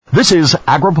This is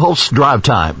AgriPulse Drive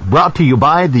Time, brought to you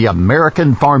by the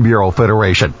American Farm Bureau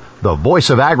Federation, the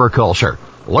voice of agriculture.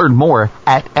 Learn more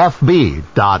at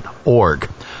fb.org.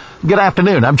 Good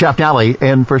afternoon. I'm Jeff Nally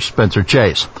in for Spencer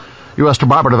Chase. U.S.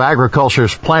 Department of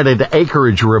Agriculture's planted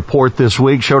acreage report this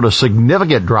week showed a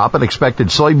significant drop in expected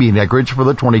soybean acreage for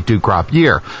the 22 crop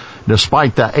year.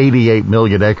 Despite the 88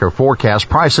 million acre forecast,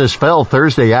 prices fell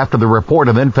Thursday after the report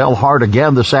and then fell hard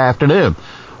again this afternoon.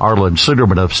 Arlen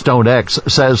Suderman of StoneX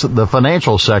says the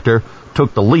financial sector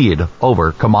took the lead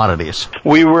over commodities.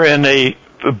 We were in a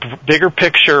bigger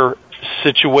picture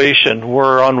situation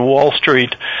where on Wall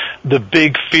Street the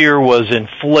big fear was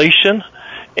inflation,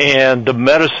 and the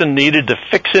medicine needed to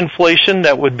fix inflation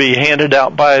that would be handed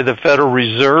out by the Federal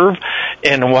Reserve,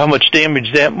 and how much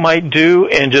damage that might do,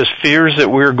 and just fears that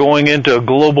we were going into a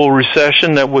global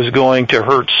recession that was going to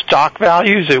hurt stock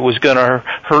values. It was going to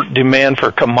hurt demand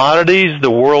for commodities. The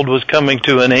world was coming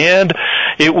to an end.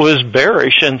 It was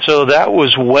bearish, and so that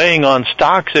was weighing on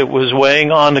stocks. It was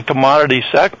weighing on the commodity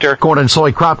sector. Corn and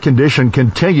soy crop condition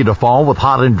continue to fall with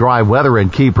hot and dry weather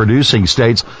in key producing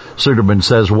states. Suderman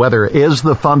says weather is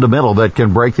the fundamental that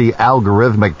can break the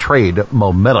algorithmic trade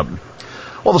momentum.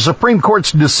 Well, the Supreme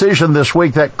Court's decision this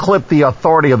week that clipped the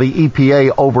authority of the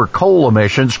EPA over coal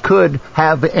emissions could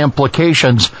have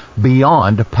implications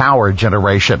beyond power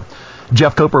generation.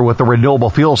 Jeff Cooper with the Renewable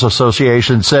Fuels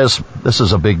Association says this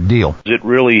is a big deal. It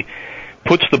really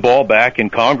puts the ball back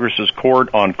in Congress's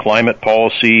court on climate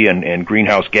policy and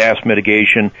greenhouse gas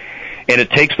mitigation, and it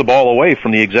takes the ball away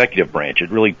from the executive branch.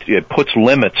 It puts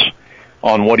limits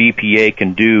on what EPA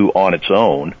can do on its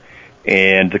own.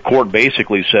 And the court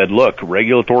basically said, look,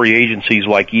 regulatory agencies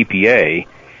like EPA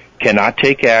cannot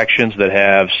take actions that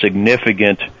have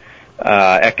significant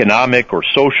economic or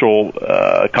social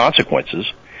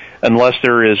consequences unless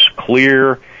there is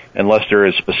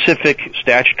specific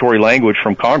statutory language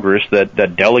from Congress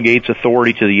that delegates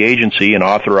authority to the agency and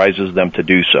authorizes them to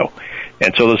do so.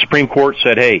 And so the Supreme Court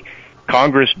said, hey,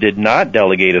 Congress did not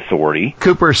delegate authority.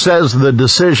 Cooper says the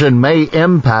decision may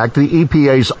impact the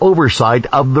EPA's oversight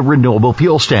of the renewable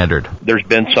fuel standard. There's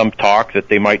been some talk that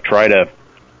they might try to,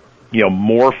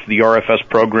 morph the RFS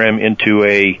program into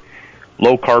a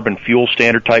low carbon fuel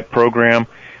standard type program.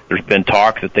 There's been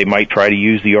talk that they might try to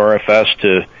use the RFS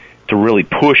to really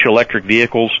push electric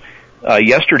vehicles.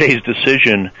 Yesterday's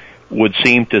decision would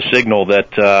seem to signal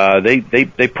that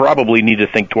they probably need to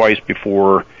think twice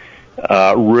before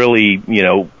really,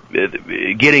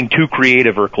 getting too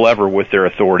creative or clever with their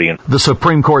authority. The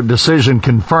Supreme Court decision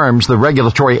confirms the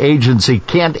regulatory agency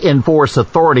can't enforce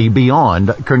authority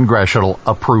beyond congressional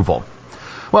approval.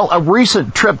 Well, a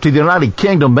recent trip to the United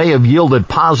Kingdom may have yielded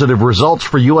positive results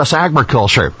for U.S.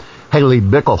 agriculture. Haley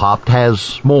Bickelhaupt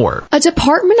has more. A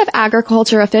Department of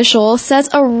Agriculture official says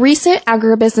a recent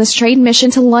agribusiness trade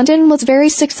mission to London was very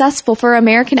successful for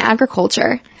American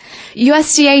agriculture.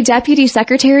 USDA Deputy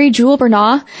Secretary Jewel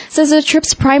Bernard says the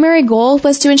trip's primary goal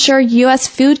was to ensure U.S.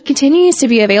 food continues to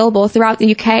be available throughout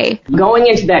the UK. Going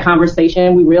into that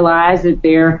conversation, we realized that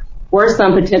there were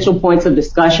some potential points of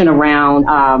discussion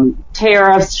around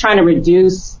tariffs, trying to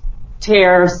reduce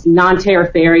tariffs,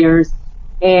 non-tariff barriers,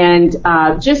 and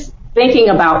just thinking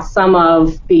about some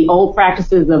of the old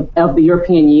practices of the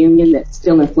European Union that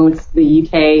still influence the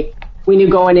UK. We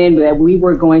knew going in that we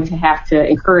were going to have to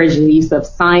encourage the use of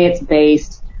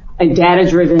science-based and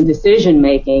data-driven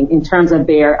decision-making in terms of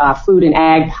their food and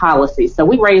ag policy. So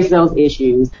we raised those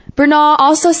issues. Bernard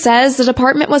also says the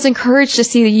department was encouraged to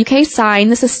see the UK sign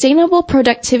the Sustainable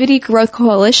Productivity Growth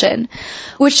Coalition,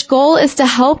 which goal is to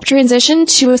help transition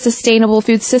to a sustainable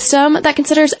food system that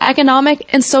considers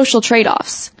economic and social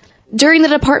trade-offs. During the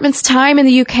department's time in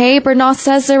the UK, Bernard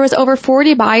says there was over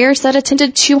 40 buyers that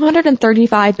attended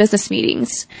 235 business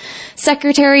meetings.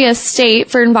 Secretary of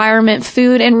State for Environment,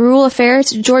 Food and Rural Affairs,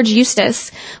 George Eustace,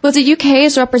 was the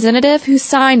UK's representative who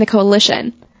signed the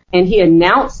coalition. And he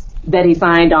announced that he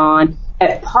signed on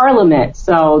at Parliament.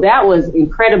 So that was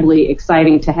incredibly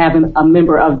exciting to have a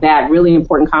member of that really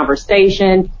important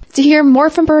conversation. To hear more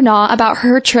from Bernard about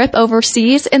her trip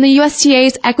overseas and the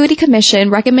USDA's Equity Commission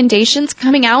recommendations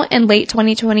coming out in late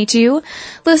 2022,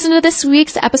 listen to this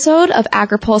week's episode of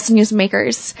AgriPulse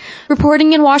Newsmakers.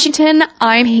 Reporting in Washington,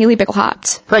 I'm Haley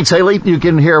Bickelhaupt. Thanks, Haley. You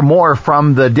can hear more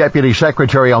from the Deputy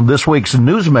Secretary on this week's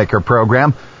Newsmaker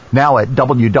program, now at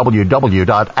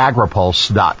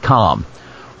www.agripulse.com.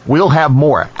 We'll have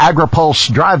more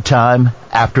AgriPulse Drive Time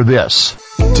after this.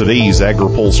 Today's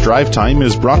AgriPulse Drive Time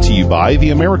is brought to you by the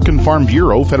American Farm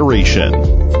Bureau Federation.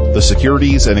 The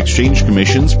Securities and Exchange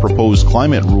Commission's proposed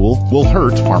climate rule will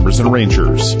hurt farmers and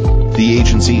ranchers. The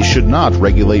agency should not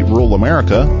regulate rural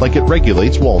America like it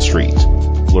regulates Wall Street.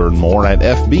 Learn more at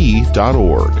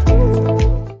fb.org.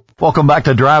 Welcome back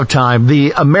to Drive Time.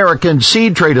 The American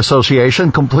Seed Trade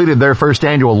Association completed their first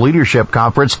annual leadership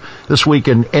conference this week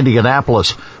in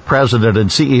Indianapolis. President and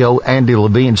CEO Andy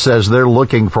Levine says they're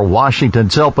looking for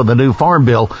Washington's help in the new Farm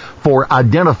Bill for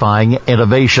identifying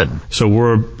innovation. So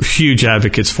we're huge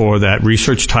advocates for that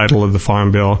research title of the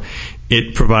Farm Bill.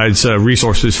 It provides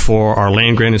resources for our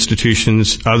land-grant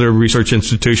institutions, other research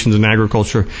institutions in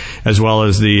agriculture, as well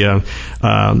as the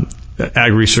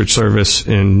Ag Research Service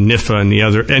and NIFA and the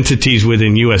other entities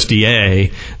within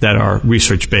USDA that are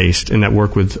research-based and that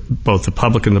work with both the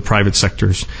public and the private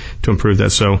sectors to improve that.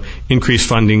 So increased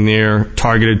funding there,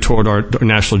 targeted toward our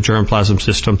national germplasm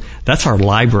system. That's our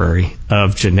library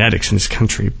of genetics in this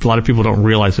country. A lot of people don't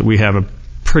realize that we have a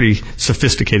pretty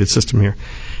sophisticated system here.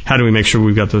 How do we make sure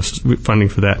we've got the funding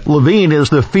for that? Levine is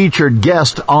the featured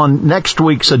guest on next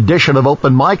week's edition of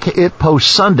Open Mic. It posts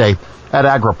Sunday at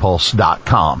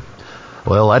agripulse.com.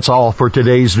 Well, that's all for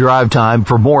today's Drive Time.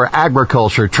 For more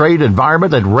agriculture, trade,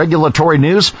 environment, and regulatory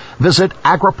news, visit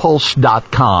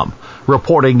agripulse.com.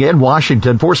 Reporting in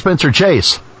Washington for Spencer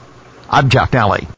Chase, I'm Jack Nally.